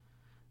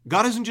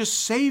God isn't just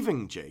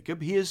saving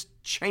Jacob, he is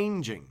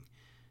changing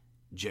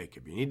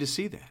Jacob. You need to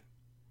see that.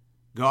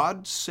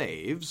 God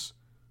saves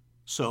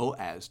so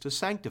as to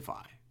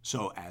sanctify,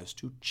 so as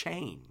to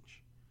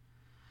change.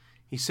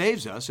 He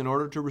saves us in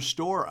order to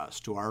restore us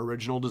to our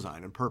original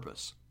design and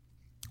purpose.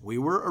 We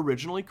were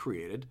originally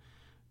created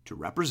to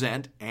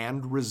represent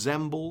and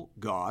resemble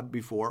God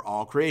before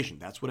all creation.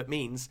 That's what it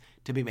means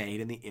to be made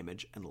in the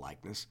image and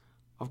likeness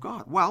of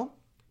God. Well,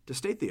 to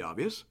state the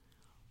obvious,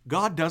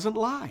 God doesn't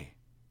lie.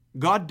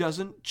 God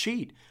doesn't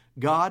cheat.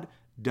 God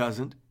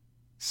doesn't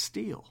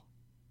steal.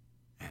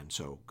 And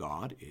so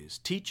God is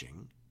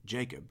teaching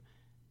Jacob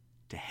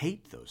to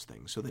hate those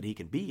things so that he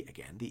can be,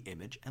 again, the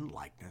image and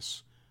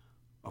likeness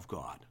of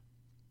God.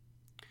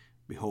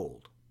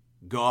 Behold,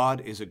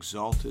 God is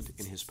exalted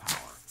in his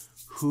power.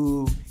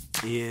 Who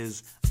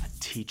is a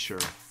teacher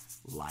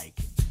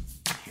like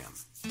him?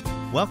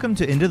 Welcome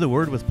to Into the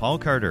Word with Paul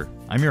Carter.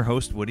 I'm your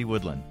host, Woody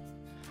Woodland.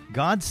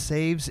 God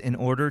saves in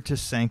order to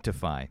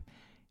sanctify.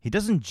 He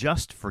doesn't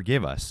just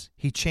forgive us,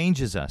 he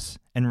changes us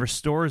and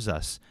restores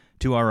us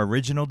to our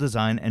original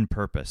design and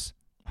purpose.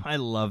 I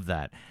love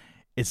that.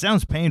 It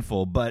sounds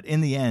painful, but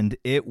in the end,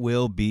 it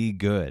will be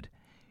good.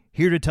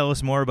 Here to tell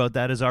us more about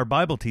that is our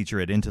Bible teacher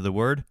at Into the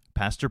Word,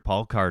 Pastor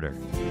Paul Carter.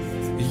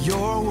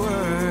 Your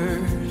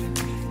word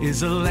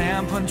is a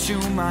lamp unto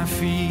my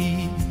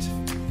feet.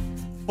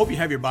 Hope you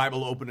have your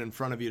Bible open in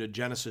front of you to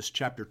Genesis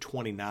chapter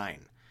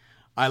 29.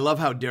 I love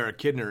how Derek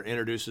Kidner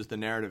introduces the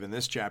narrative in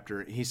this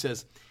chapter. He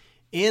says,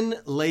 "In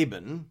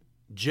Laban,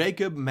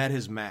 Jacob met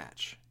his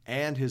match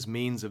and his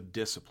means of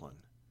discipline.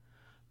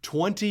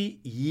 20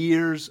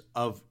 years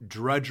of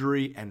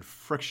drudgery and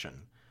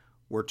friction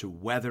were to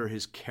weather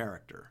his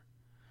character.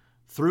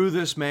 Through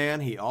this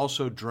man, he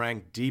also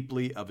drank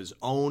deeply of his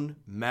own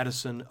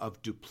medicine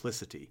of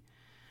duplicity.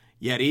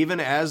 Yet even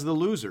as the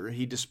loser,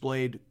 he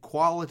displayed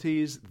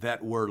qualities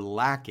that were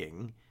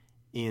lacking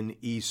in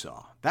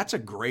Esau." That's a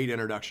great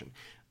introduction.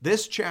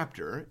 This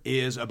chapter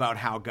is about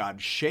how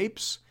God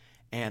shapes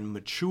and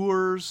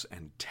matures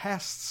and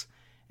tests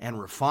and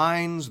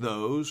refines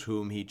those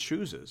whom he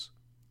chooses.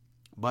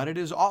 But it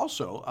is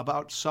also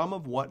about some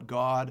of what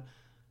God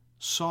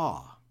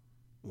saw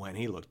when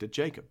he looked at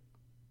Jacob.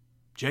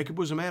 Jacob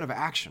was a man of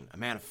action, a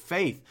man of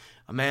faith,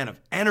 a man of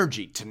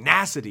energy,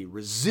 tenacity,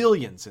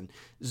 resilience, and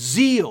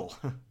zeal,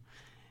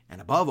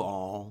 and above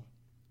all,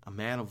 a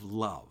man of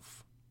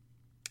love.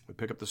 We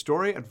pick up the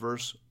story at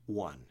verse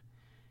 1.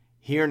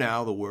 Hear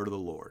now the word of the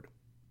Lord.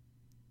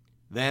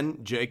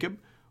 Then Jacob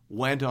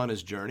went on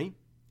his journey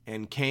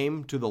and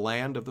came to the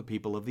land of the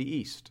people of the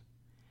east.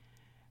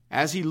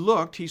 As he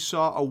looked, he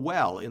saw a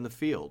well in the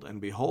field, and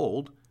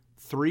behold,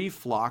 3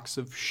 flocks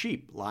of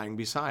sheep lying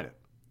beside it.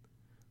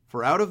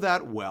 For out of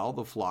that well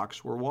the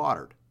flocks were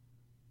watered.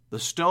 The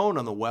stone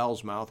on the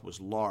well's mouth was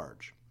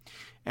large.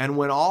 And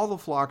when all the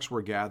flocks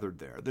were gathered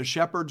there, the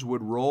shepherds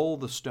would roll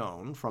the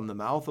stone from the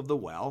mouth of the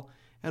well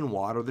and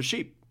water the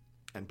sheep,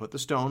 and put the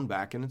stone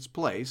back in its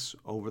place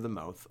over the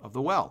mouth of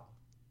the well.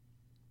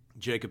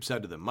 Jacob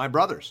said to them, "My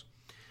brothers,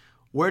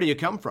 where do you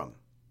come from?"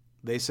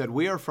 They said,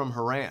 "We are from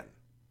Haran."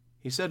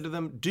 He said to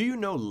them, "Do you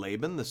know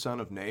Laban, the son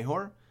of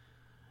Nahor?"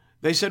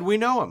 They said, "We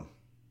know him."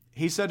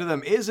 He said to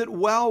them, "Is it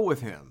well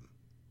with him?"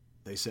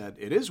 They said,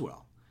 "It is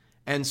well.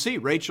 And see,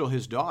 Rachel,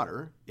 his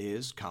daughter,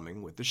 is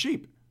coming with the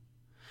sheep."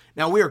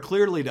 Now, we are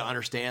clearly to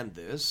understand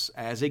this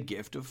as a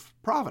gift of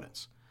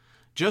providence.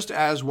 Just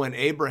as when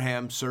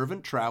Abraham's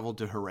servant traveled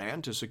to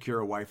Haran to secure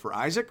a wife for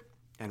Isaac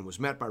and was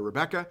met by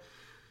Rebekah,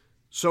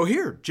 so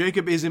here,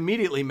 Jacob is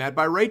immediately met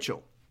by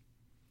Rachel.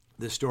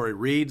 This story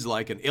reads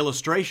like an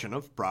illustration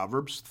of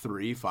Proverbs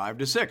 3,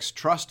 5-6.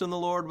 "Trust in the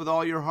Lord with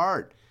all your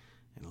heart,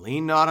 and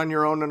lean not on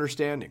your own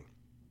understanding.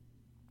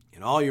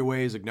 In all your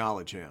ways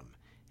acknowledge him,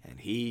 and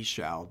he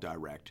shall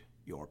direct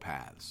your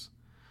paths."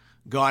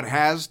 God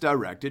has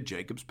directed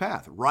Jacob's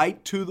path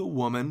right to the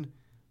woman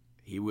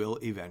he will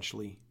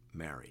eventually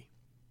marry.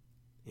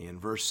 In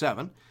verse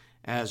 7,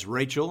 as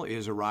Rachel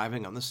is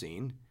arriving on the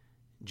scene,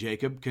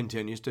 Jacob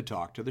continues to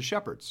talk to the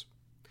shepherds.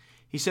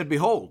 He said,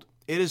 "Behold,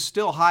 it is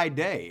still high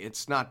day.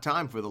 It's not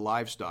time for the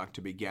livestock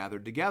to be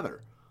gathered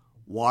together.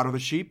 Water the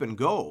sheep and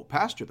go,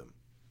 pasture them."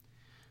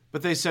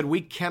 But they said,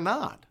 "We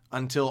cannot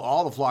until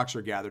all the flocks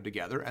are gathered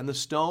together and the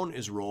stone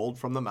is rolled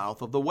from the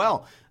mouth of the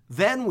well.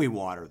 Then we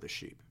water the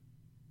sheep."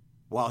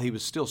 While he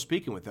was still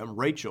speaking with them,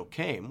 Rachel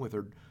came with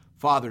her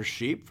father's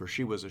sheep, for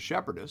she was a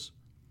shepherdess.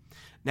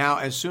 Now,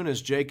 as soon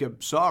as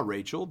Jacob saw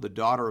Rachel, the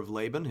daughter of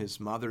Laban, his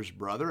mother's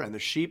brother, and the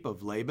sheep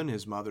of Laban,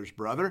 his mother's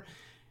brother,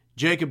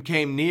 Jacob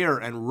came near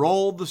and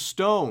rolled the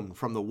stone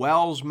from the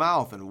well's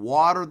mouth and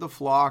watered the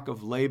flock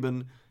of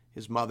Laban,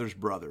 his mother's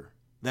brother.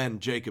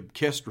 Then Jacob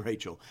kissed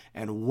Rachel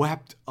and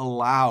wept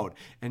aloud.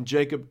 And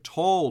Jacob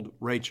told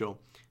Rachel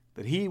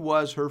that he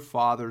was her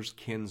father's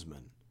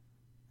kinsman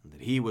and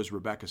that he was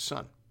Rebekah's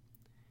son.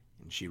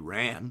 And she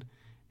ran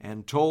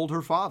and told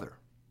her father.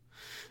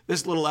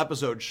 This little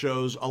episode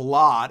shows a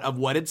lot of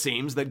what it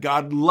seems that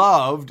God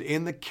loved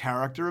in the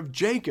character of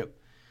Jacob.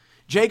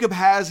 Jacob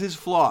has his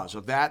flaws,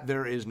 of that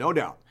there is no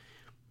doubt.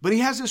 But he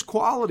has his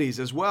qualities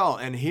as well,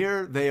 and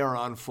here they are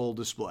on full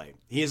display.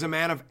 He is a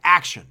man of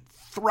action,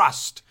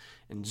 thrust,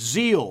 and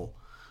zeal.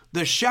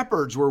 The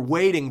shepherds were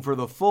waiting for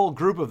the full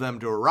group of them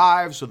to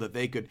arrive so that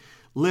they could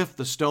lift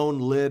the stone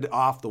lid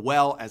off the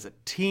well as a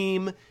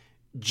team.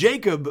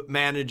 Jacob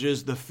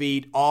manages the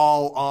feat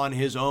all on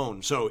his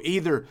own. So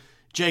either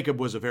Jacob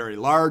was a very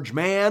large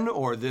man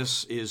or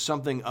this is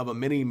something of a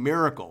mini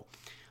miracle.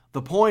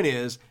 The point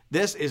is,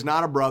 this is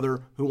not a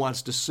brother who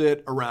wants to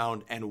sit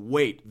around and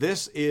wait.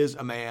 This is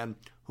a man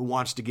who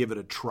wants to give it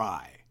a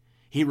try.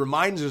 He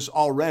reminds us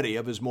already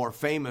of his more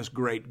famous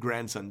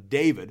great-grandson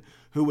David,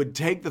 who would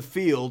take the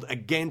field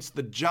against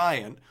the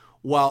giant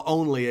while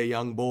only a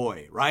young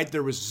boy, right?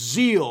 There was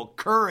zeal,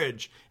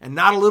 courage, and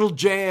not a little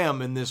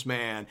jam in this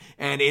man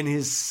and in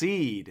his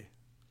seed.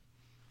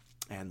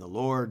 And the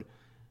Lord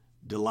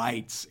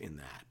delights in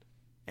that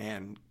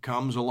and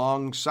comes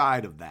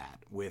alongside of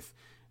that with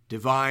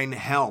divine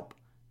help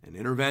and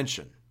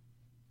intervention.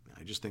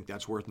 I just think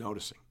that's worth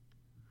noticing.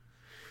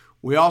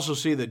 We also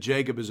see that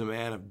Jacob is a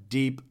man of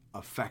deep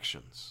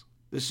affections.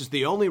 This is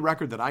the only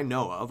record that I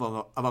know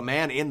of a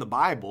man in the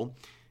Bible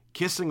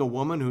kissing a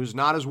woman who's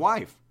not his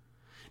wife.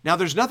 Now,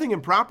 there's nothing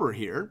improper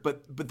here,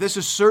 but this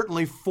is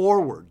certainly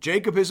forward.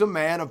 Jacob is a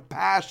man of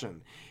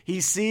passion. He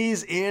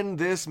sees in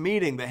this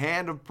meeting the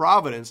hand of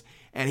providence,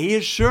 and he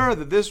is sure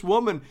that this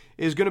woman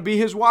is going to be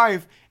his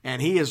wife, and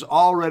he is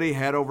already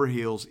head over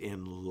heels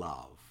in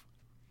love.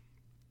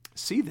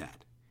 See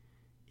that?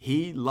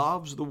 He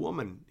loves the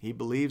woman he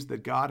believes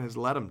that God has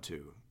led him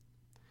to.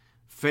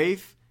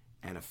 Faith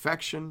and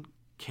affection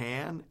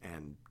can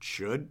and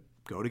should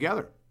go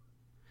together.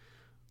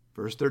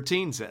 Verse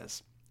 13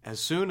 says, as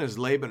soon as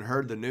Laban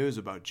heard the news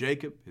about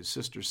Jacob, his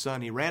sister's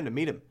son, he ran to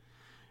meet him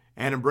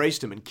and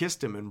embraced him and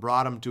kissed him and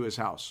brought him to his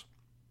house.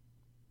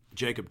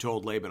 Jacob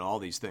told Laban all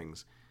these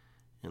things,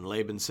 and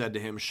Laban said to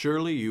him,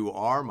 surely you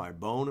are my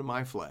bone and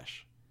my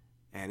flesh.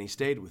 And he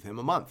stayed with him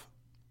a month.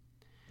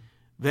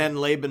 Then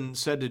Laban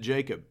said to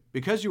Jacob,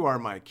 because you are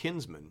my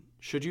kinsman,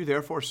 should you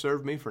therefore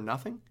serve me for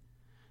nothing?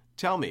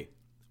 Tell me,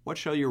 what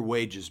shall your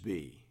wages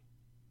be?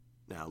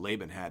 Now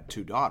Laban had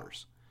 2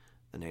 daughters.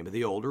 The name of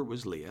the older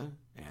was Leah,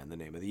 and the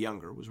name of the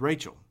younger was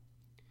Rachel.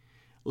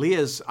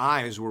 Leah's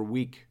eyes were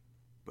weak,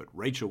 but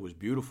Rachel was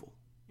beautiful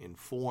in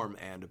form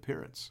and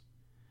appearance.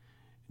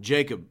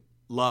 Jacob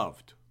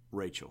loved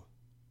Rachel,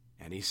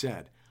 and he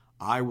said,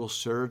 I will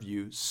serve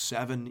you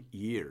 7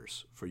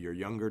 years for your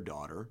younger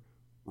daughter,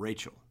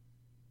 Rachel.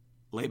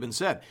 Laban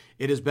said,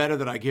 it is better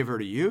that I give her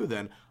to you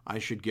than I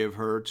should give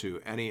her to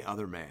any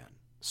other man.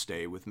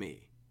 Stay with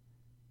me.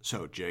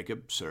 So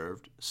Jacob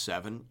served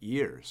 7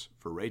 years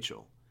for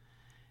Rachel,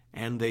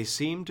 and they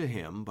seemed to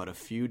him but a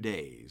few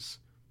days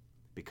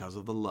because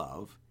of the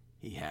love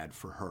he had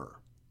for her.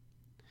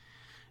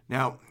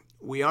 Now,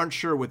 we aren't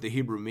sure what the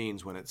Hebrew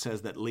means when it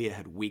says that Leah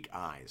had weak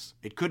eyes.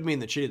 It could mean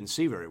that she didn't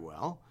see very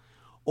well,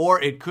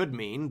 or it could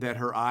mean that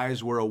her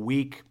eyes were a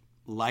weak,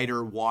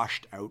 lighter,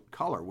 washed-out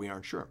color. We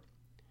aren't sure.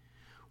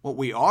 What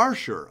we are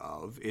sure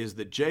of is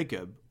that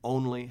Jacob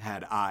only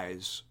had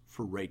eyes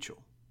for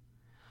Rachel.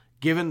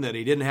 Given that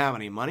he didn't have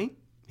any money,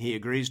 he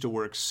agrees to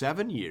work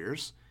 7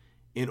 years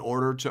in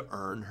order to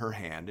earn her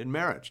hand in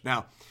marriage.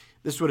 Now,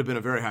 this would have been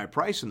a very high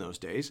price in those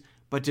days,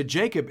 but to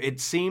Jacob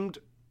it seemed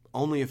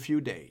only a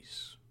few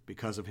days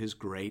because of his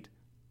great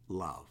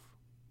love.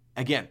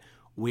 Again,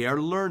 we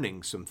are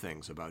learning some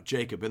things about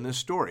Jacob in this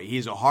story.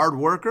 He's a hard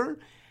worker,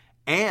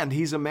 and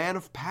he's a man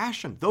of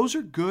passion. Those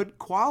are good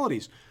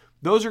qualities.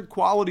 Those are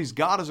qualities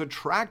God is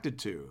attracted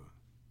to.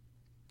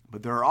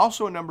 But there are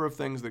also a number of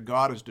things that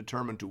God is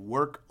determined to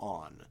work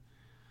on.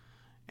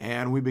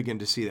 And we begin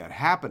to see that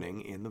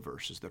happening in the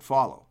verses that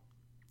follow.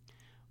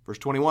 Verse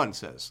 21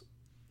 says,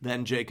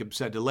 Then Jacob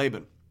said to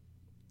Laban,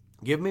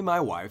 Give me my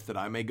wife that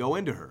I may go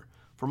into her,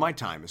 for my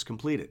time is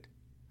completed.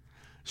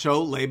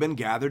 So Laban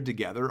gathered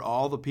together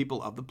all the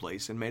people of the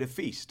place and made a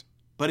feast.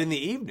 But in the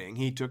evening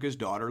he took his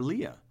daughter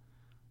Leah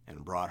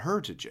and brought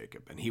her to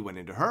Jacob, and he went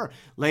into her.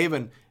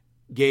 Laban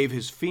gave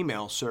his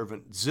female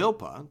servant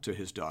Zilpah to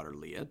his daughter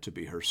Leah to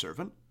be her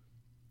servant.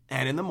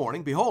 And in the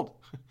morning, behold,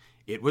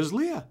 it was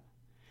Leah.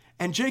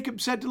 And Jacob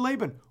said to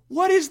Laban,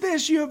 What is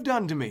this you have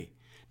done to me?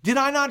 Did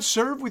I not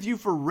serve with you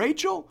for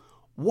Rachel?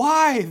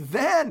 Why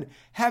then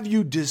have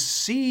you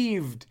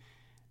deceived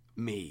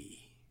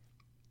me?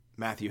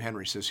 Matthew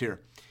Henry says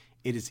here,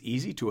 it is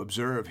easy to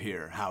observe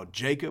here how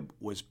Jacob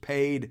was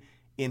paid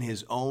in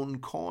his own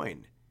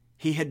coin.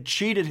 He had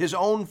cheated his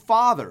own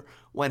father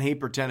when he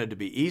pretended to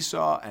be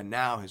Esau, and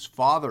now his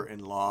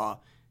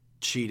father-in-law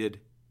cheated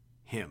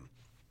him.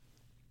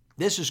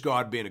 This is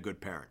God being a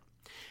good parent.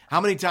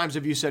 How many times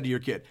have you said to your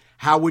kid,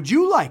 how would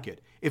you like it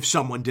if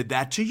someone did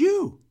that to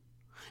you?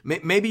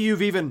 Maybe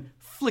you've even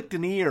flicked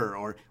an ear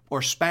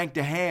or spanked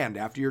a hand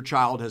after your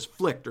child has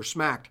flicked or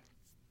smacked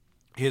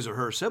his or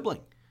her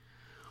sibling.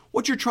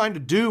 What you're trying to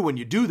do when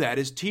you do that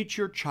is teach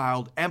your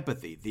child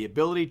empathy, the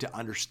ability to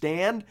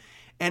understand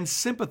and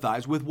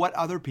sympathize with what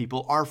other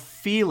people are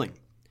feeling.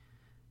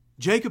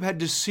 Jacob had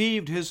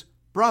deceived his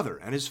brother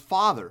and his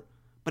father,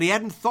 but he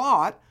hadn't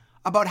thought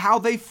about how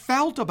they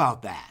felt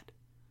about that.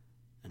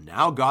 And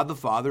now God the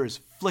Father is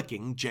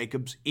flicking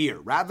Jacob's ear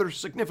rather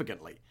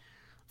significantly.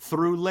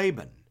 Through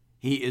Laban,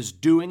 he is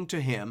doing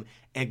to him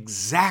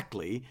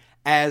exactly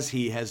as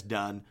he has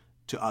done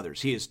to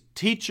others. He is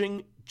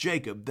teaching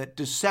Jacob that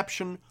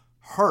deception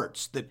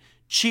hurts, that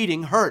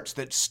cheating hurts,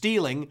 that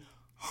stealing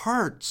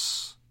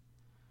hurts.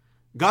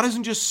 God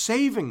isn't just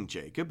saving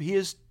Jacob, he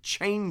is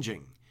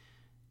changing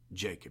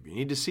Jacob. You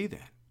need to see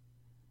that.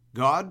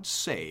 God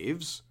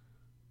saves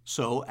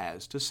so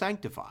as to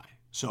sanctify,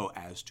 so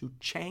as to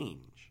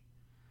change.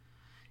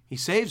 He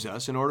saves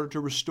us in order to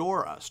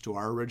restore us to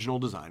our original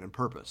design and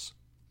purpose.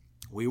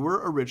 We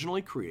were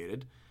originally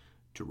created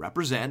to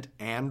represent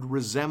and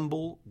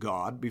resemble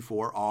God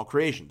before all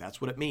creation.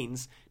 That's what it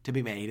means to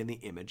be made in the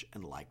image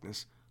and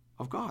likeness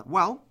of God.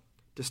 Well,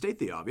 to state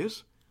the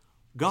obvious,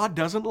 God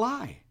doesn't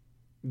lie.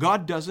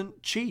 God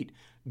doesn't cheat.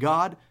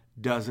 God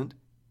doesn't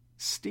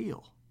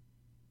steal.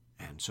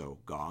 And so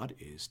God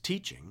is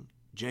teaching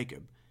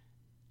Jacob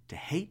to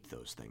hate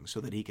those things so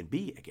that he can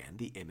be again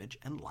the image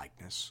and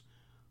likeness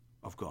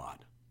of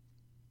God.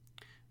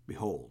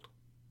 Behold,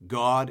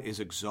 God is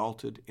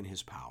exalted in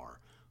his power.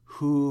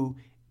 Who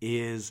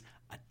is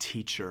a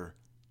teacher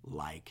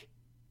like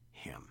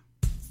him?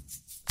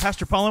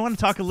 Pastor Paul, I want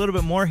to talk a little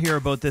bit more here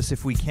about this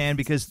if we can,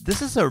 because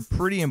this is a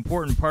pretty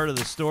important part of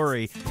the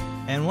story,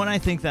 and one I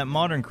think that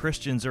modern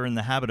Christians are in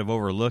the habit of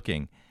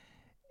overlooking.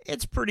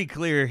 It's pretty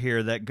clear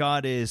here that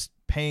God is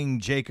paying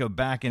Jacob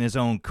back in his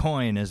own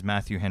coin, as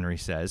Matthew Henry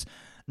says,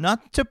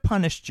 not to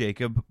punish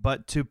Jacob,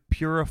 but to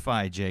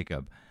purify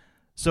Jacob.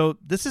 So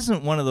this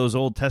isn't one of those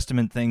Old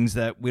Testament things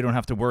that we don't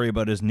have to worry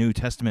about as New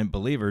Testament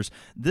believers.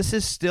 This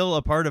is still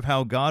a part of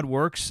how God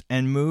works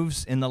and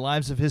moves in the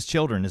lives of his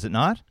children, is it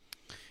not?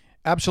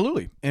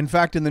 Absolutely. In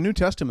fact, in the New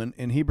Testament,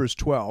 in Hebrews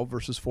 12,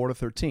 verses 4 to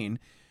 13,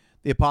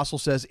 the apostle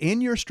says,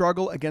 "In your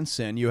struggle against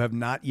sin, you have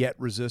not yet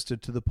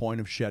resisted to the point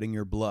of shedding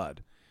your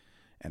blood.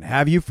 And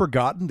have you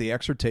forgotten the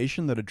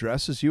exhortation that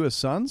addresses you as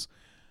sons?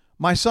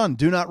 My son,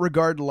 do not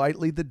regard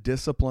lightly the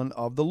discipline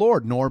of the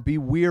Lord, nor be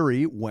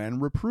weary when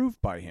reproved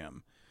by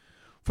him.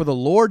 For the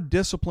Lord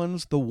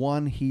disciplines the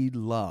one he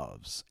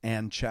loves,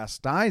 and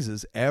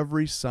chastises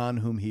every son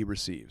whom he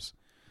receives.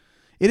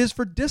 It is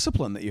for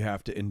discipline that you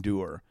have to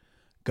endure.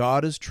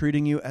 God is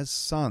treating you as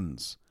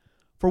sons.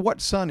 For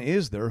what son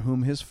is there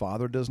whom his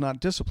father does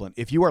not discipline?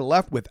 If you are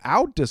left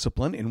without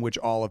discipline, in which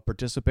all have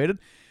participated,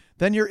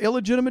 then you're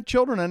illegitimate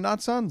children and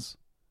not sons.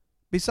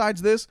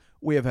 Besides this,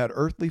 we have had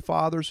earthly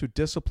fathers who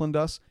disciplined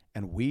us,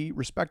 and we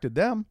respected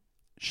them.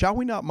 Shall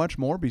we not much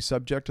more be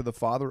subject to the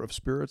Father of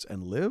spirits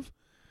and live?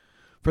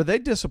 For they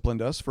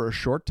disciplined us for a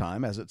short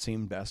time, as it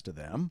seemed best to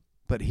them,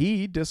 but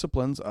he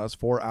disciplines us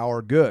for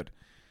our good,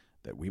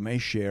 that we may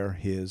share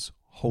his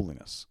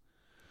holiness.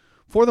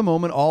 For the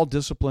moment, all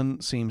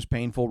discipline seems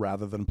painful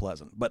rather than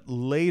pleasant, but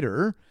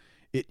later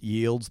it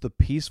yields the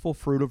peaceful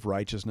fruit of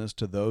righteousness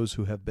to those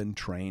who have been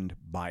trained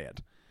by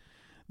it.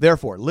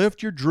 Therefore,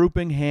 lift your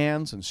drooping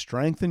hands and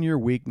strengthen your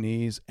weak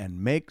knees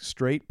and make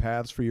straight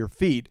paths for your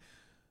feet,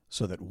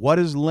 so that what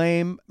is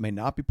lame may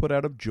not be put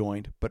out of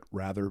joint, but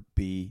rather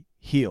be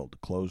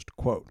healed." Closed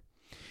quote.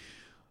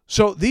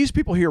 So these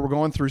people here were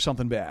going through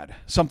something bad,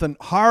 something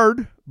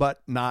hard,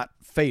 but not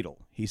fatal.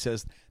 He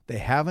says they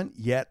haven't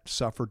yet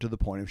suffered to the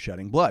point of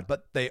shedding blood,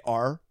 but they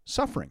are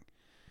suffering.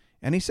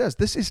 And he says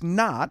this is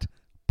not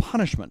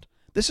punishment.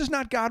 This is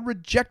not God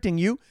rejecting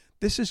you.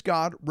 This is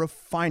God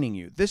refining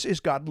you. This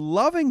is God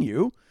loving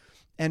you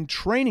and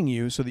training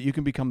you so that you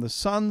can become the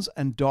sons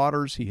and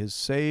daughters he has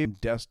saved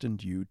and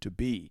destined you to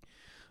be.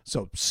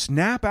 So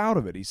snap out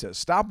of it, he says.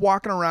 Stop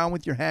walking around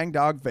with your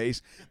hangdog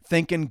face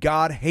thinking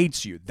God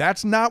hates you.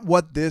 That's not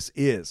what this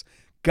is.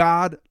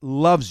 God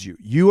loves you.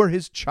 You are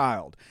his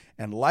child.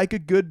 And like a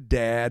good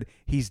dad,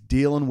 he's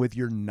dealing with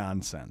your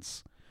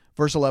nonsense.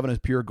 Verse 11 is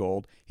pure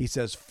gold. He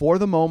says, "For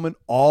the moment,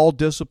 all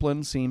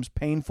discipline seems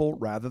painful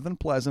rather than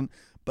pleasant,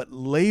 but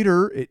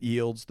later it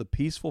yields the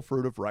peaceful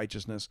fruit of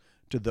righteousness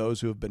to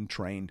those who have been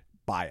trained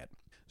by it."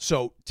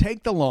 So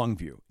take the long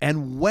view.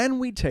 And when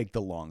we take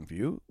the long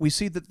view, we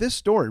see that this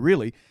story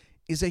really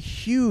is a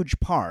huge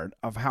part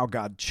of how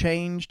God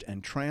changed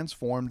and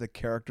transformed the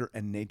character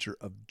and nature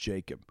of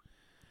Jacob.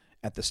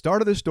 At the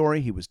start of the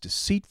story, he was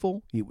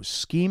deceitful, he was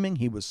scheming,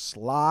 he was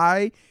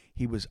sly,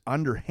 he was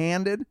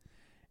underhanded.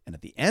 And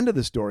at the end of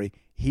the story,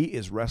 he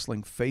is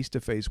wrestling face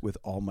to face with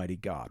Almighty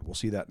God. We'll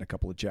see that in a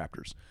couple of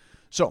chapters.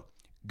 So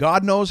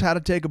God knows how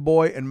to take a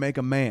boy and make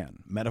a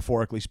man,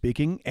 metaphorically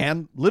speaking,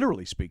 and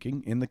literally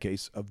speaking, in the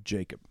case of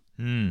Jacob.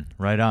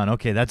 Right on.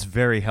 Okay, that's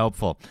very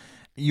helpful.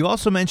 You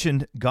also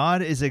mentioned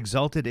God is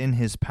exalted in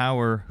his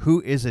power.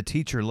 Who is a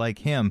teacher like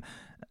him?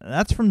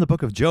 That's from the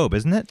book of Job,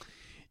 isn't it?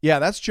 Yeah,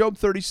 that's Job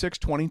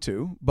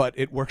 36:22, but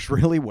it works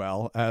really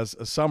well as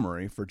a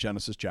summary for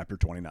Genesis chapter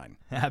 29.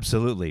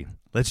 Absolutely.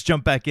 Let's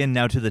jump back in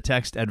now to the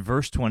text at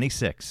verse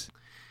 26.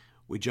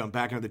 We jump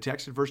back into the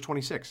text at verse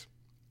 26.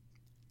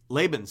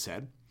 Laban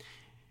said,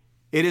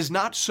 "It is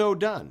not so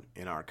done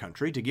in our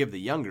country to give the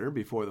younger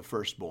before the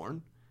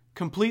firstborn.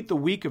 Complete the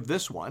week of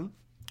this one,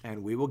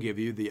 and we will give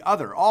you the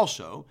other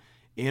also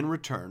in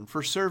return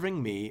for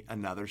serving me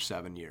another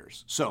 7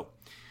 years. So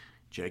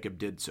Jacob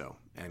did so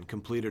and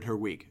completed her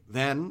week.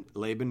 Then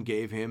Laban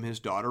gave him his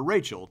daughter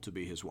Rachel to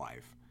be his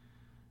wife.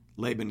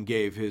 Laban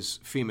gave his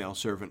female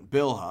servant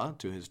Bilhah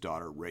to his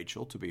daughter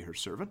Rachel to be her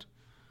servant.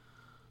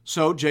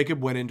 So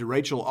Jacob went into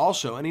Rachel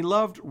also, and he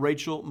loved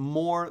Rachel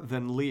more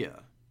than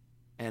Leah,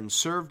 and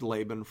served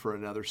Laban for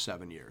another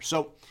 7 years.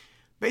 So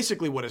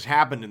basically what has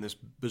happened in this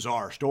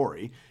bizarre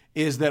story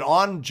is that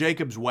on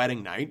Jacob's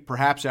wedding night,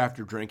 perhaps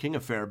after drinking a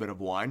fair bit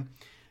of wine,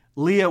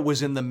 Leah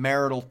was in the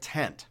marital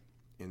tent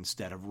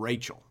instead of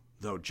Rachel,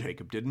 though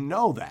Jacob didn't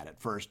know that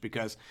at first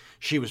because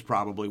she was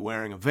probably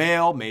wearing a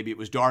veil. Maybe it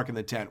was dark in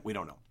the tent. We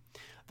don't know.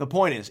 The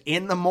point is,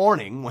 in the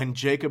morning, when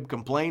Jacob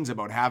complains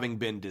about having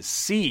been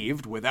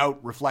deceived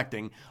without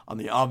reflecting on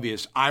the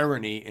obvious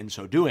irony in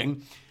so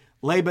doing,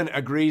 Laban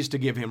agrees to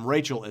give him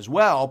Rachel as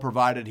well,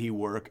 provided he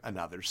work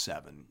another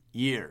 7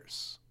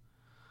 years.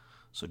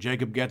 So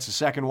Jacob gets a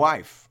second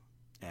wife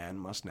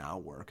and must now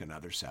work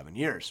another 7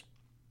 years.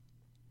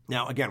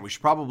 Now, again, we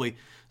should probably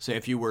say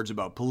a few words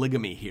about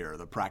polygamy here,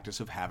 the practice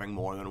of having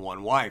more than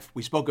one wife.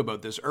 We spoke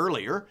about this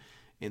earlier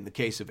in the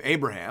case of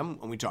Abraham,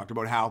 when we talked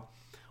about how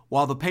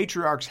while the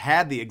patriarchs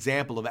had the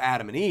example of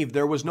Adam and Eve,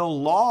 there was no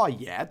law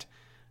yet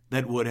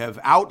that would have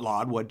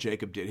outlawed what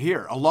Jacob did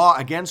here. A law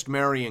against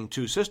marrying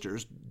two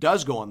sisters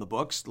does go on the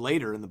books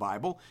later in the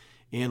Bible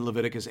in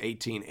Leviticus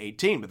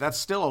 18:18, but that's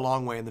still a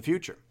long way in the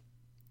future.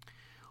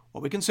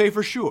 What we can say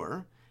for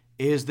sure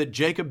is that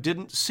Jacob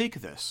didn't seek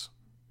this.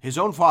 His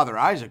own father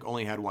Isaac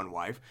only had one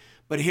wife,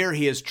 but here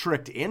he is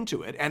tricked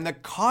into it, and the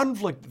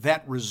conflict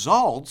that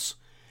results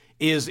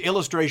is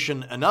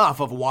illustration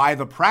enough of why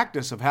the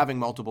practice of having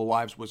multiple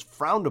wives was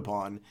frowned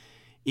upon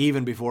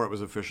even before it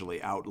was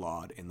officially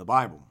outlawed in the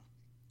Bible.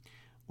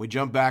 We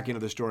jump back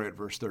into the story at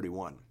verse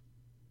 31.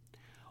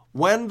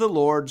 When the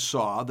Lord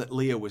saw that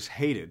Leah was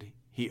hated,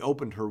 he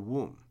opened her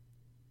womb,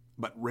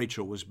 but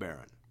Rachel was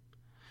barren.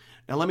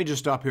 Now let me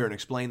just stop here and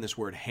explain this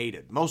word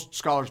hated. Most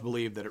scholars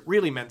believe that it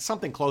really meant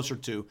something closer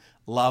to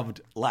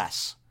loved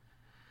less.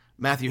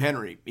 Matthew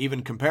Henry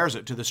even compares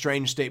it to the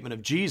strange statement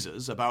of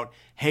Jesus about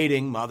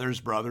hating mothers,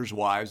 brothers,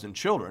 wives, and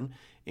children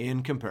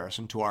in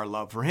comparison to our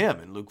love for him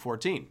in Luke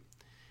 14.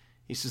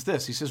 He says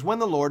this, he says, when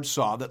the Lord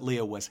saw that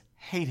Leah was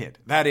hated,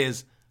 that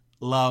is,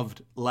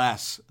 loved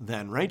less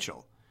than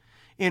Rachel,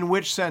 in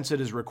which sense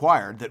it is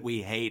required that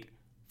we hate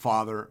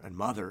father and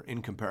mother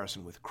in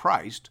comparison with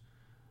Christ,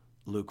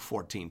 Luke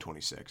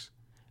 14:26,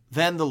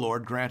 then the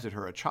Lord granted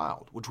her a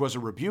child, which was a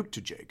rebuke to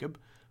Jacob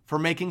for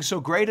making so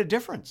great a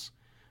difference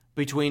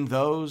between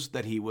those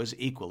that he was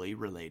equally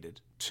related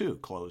to,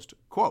 closed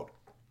quote.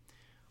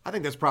 I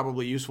think that's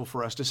probably useful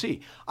for us to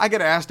see. I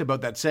get asked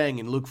about that saying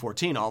in Luke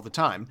 14 all the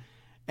time,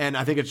 and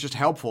I think it's just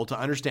helpful to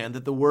understand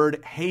that the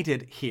word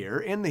hated here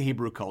in the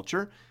Hebrew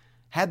culture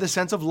had the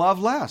sense of love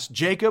less.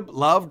 Jacob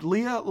loved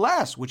Leah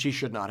less, which he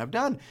should not have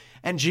done.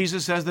 And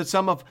Jesus says that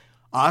some of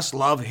us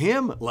love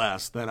him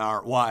less than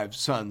our wives,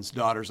 sons,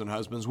 daughters, and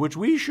husbands, which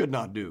we should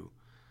not do.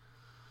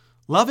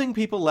 Loving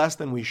people less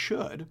than we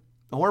should,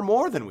 or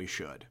more than we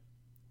should,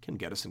 can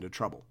get us into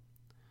trouble.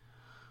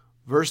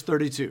 Verse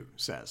 32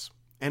 says,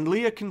 and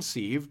Leah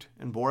conceived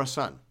and bore a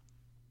son,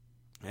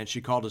 and she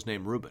called his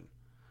name Reuben.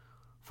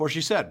 For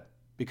she said,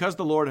 because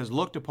the Lord has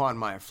looked upon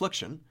my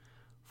affliction,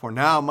 for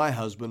now my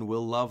husband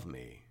will love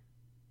me.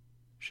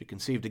 She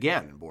conceived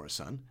again and bore a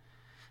son,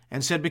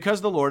 and said,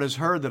 because the Lord has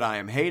heard that I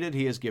am hated,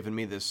 he has given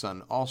me this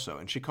son also.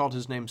 And she called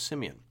his name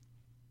Simeon.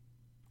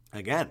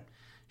 Again,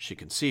 she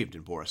conceived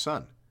and bore a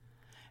son,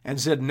 and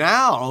said,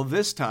 now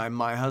this time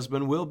my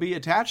husband will be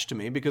attached to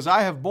me, because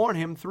I have borne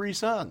him 3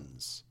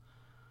 sons.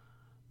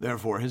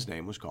 Therefore his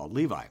name was called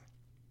Levi.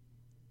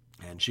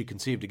 And she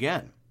conceived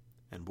again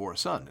and bore a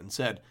son, and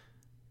said,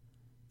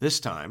 this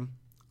time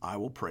I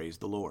will praise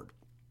the Lord.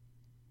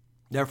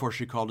 Therefore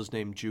she called his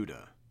name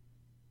Judah.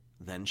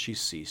 Then she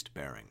ceased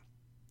bearing.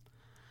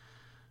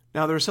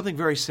 Now there is something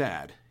very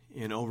sad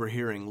in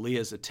overhearing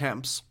Leah's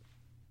attempts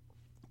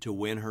to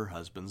win her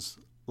husband's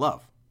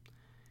love.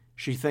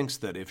 She thinks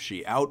that if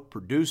she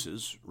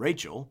outproduces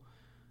Rachel,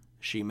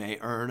 she may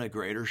earn a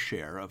greater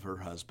share of her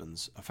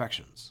husband's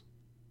affections.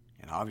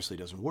 It obviously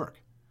doesn't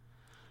work.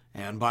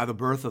 And by the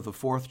birth of the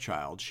 4th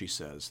child, she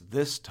says,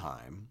 this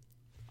time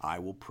I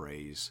will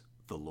praise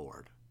the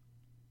Lord.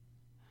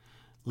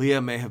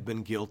 Leah may have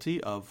been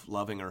guilty of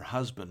loving her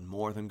husband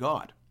more than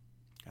God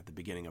at the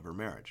beginning of her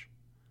marriage.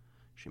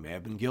 She may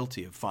have been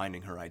guilty of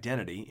finding her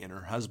identity in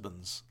her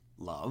husband's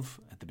love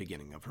at the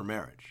beginning of her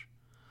marriage.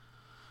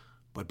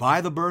 But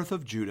by the birth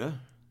of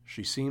Judah,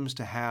 she seems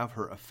to have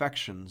her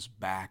affections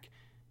back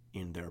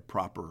in their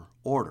proper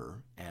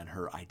order and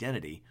her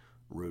identity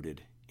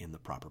rooted in the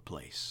proper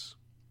place.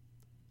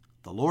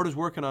 The Lord is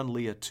working on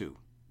Leah too.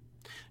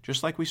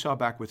 Just like we saw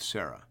back with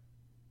Sarah,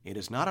 it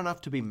is not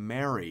enough to be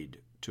married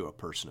to a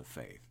person of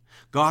faith.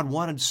 God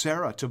wanted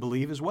Sarah to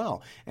believe as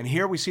well. And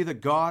here we see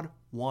that God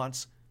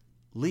wants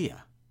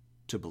Leah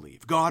to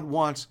believe. God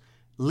wants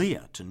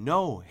Leah to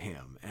know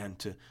him and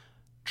to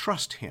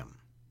trust him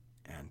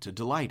and to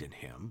delight in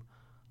him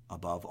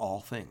above all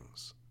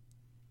things,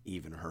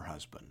 even her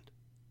husband,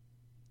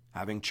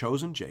 having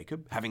chosen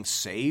Jacob, having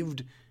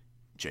saved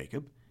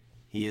Jacob,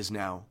 he is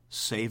now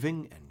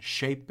saving and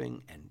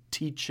shaping and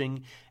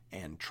teaching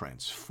and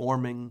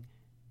transforming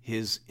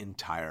his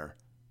entire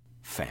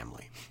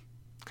family.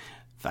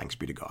 Thanks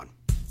be to God.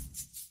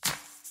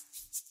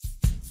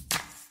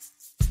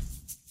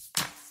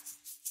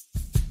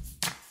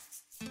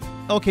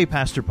 Okay,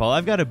 Pastor Paul,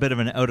 I've got a bit of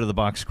an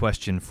out-of-the-box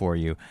question for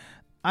you.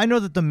 I know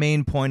that the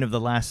main point of the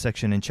last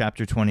section in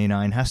chapter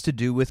 29 has to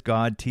do with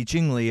God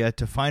teaching Leah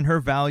to find her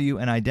value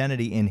and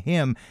identity in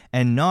him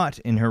and not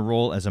in her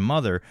role as a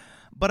mother.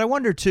 But I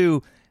wonder,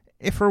 too,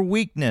 if her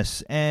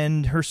weakness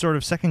and her sort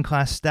of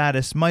second-class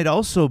status might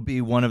also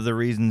be one of the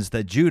reasons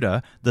that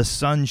Judah, the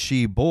son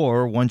she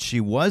bore once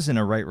she was in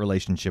a right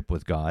relationship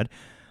with God,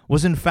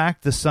 was in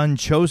fact the son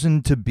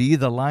chosen to be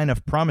the line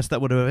of promise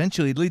that would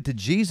eventually lead to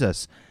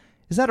Jesus.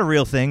 Is that a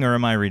real thing, or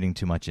am I reading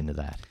too much into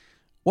that?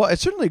 Well,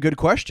 it's certainly a good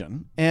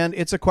question, and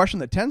it's a question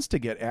that tends to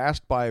get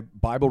asked by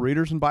Bible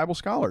readers and Bible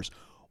scholars.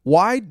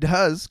 Why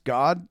does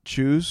God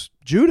choose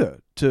Judah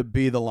to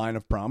be the line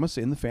of promise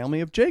in the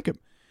family of Jacob?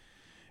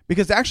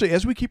 Because actually,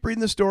 as we keep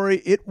reading the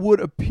story, it would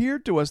appear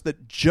to us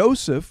that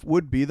Joseph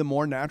would be the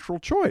more natural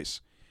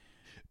choice.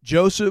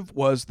 Joseph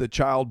was the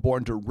child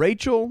born to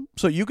Rachel,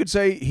 so you could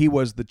say he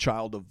was the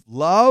child of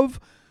love.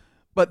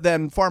 But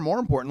then, far more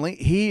importantly,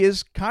 he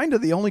is kind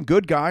of the only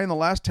good guy in the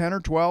last 10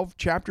 or 12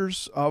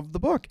 chapters of the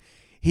book.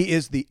 He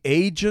is the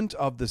agent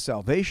of the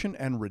salvation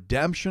and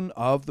redemption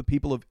of the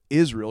people of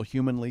Israel,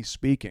 humanly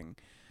speaking.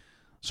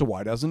 So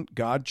why doesn't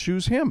God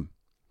choose him?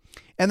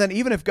 And then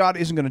even if God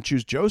isn't going to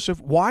choose Joseph,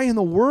 why in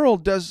the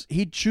world does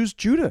he choose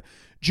Judah?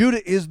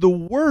 Judah is the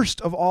worst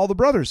of all the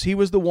brothers. He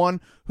was the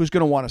one who's going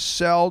to want to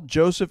sell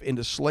Joseph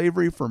into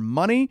slavery for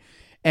money.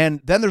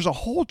 And then there's a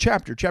whole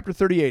chapter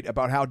 38,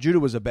 about how Judah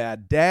was a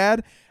bad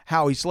dad,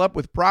 how he slept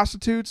with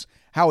prostitutes,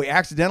 how he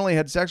accidentally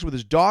had sex with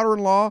his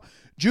daughter-in-law.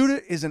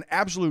 Judah is an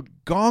absolute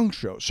gong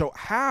show. So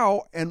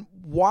how and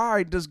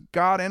why does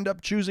God end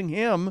up choosing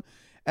him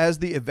as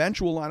the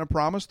eventual line of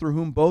promise through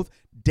whom both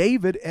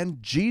David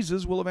and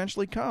Jesus will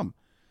eventually come?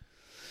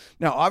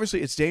 Now,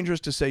 obviously, it's dangerous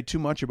to say too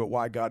much about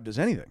why God does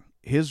anything.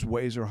 His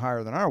ways are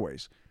higher than our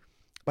ways.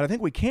 But I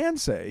think we can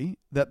say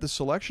that the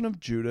selection of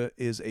Judah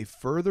is a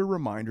further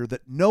reminder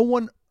that no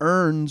one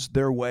earns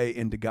their way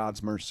into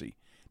God's mercy.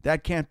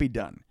 That can't be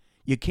done.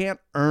 You can't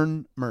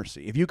earn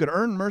mercy. If you could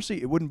earn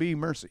mercy, it wouldn't be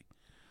mercy.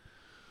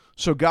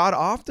 So God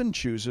often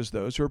chooses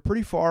those who are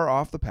pretty far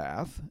off the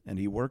path, and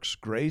he works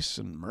grace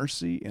and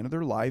mercy into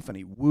their life, and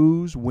he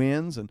woos,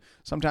 wins, and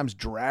sometimes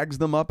drags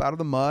them up out of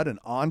the mud and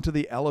onto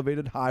the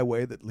elevated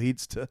highway that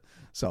leads to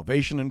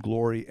salvation and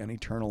glory and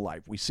eternal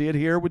life. We see it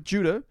here with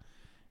Judah,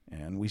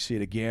 and we see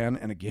it again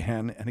and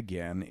again and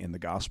again in the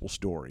gospel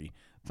story.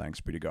 Thanks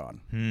be to God.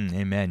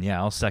 Amen.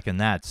 Yeah, I'll second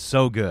that.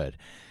 So good.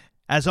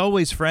 As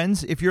always,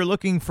 friends, if you're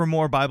looking for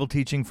more Bible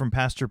teaching from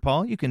Pastor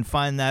Paul, you can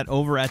find that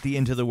over at the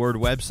Into the Word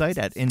website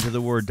at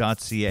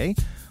intotheword.ca,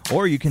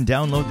 or you can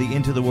download the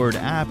Into the Word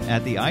app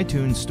at the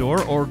iTunes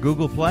Store or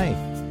Google Play.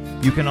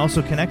 You can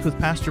also connect with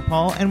Pastor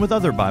Paul and with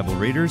other Bible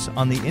readers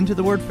on the Into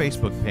the Word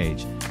Facebook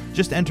page.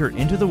 Just enter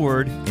Into the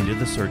Word into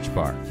the search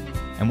bar.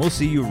 And we'll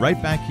see you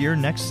right back here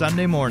next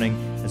Sunday morning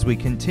as we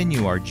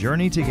continue our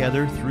journey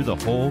together through the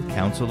whole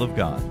counsel of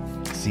God.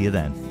 See you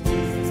then.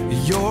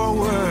 Your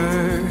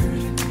word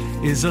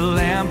is a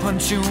lamp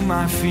unto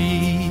my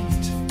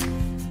feet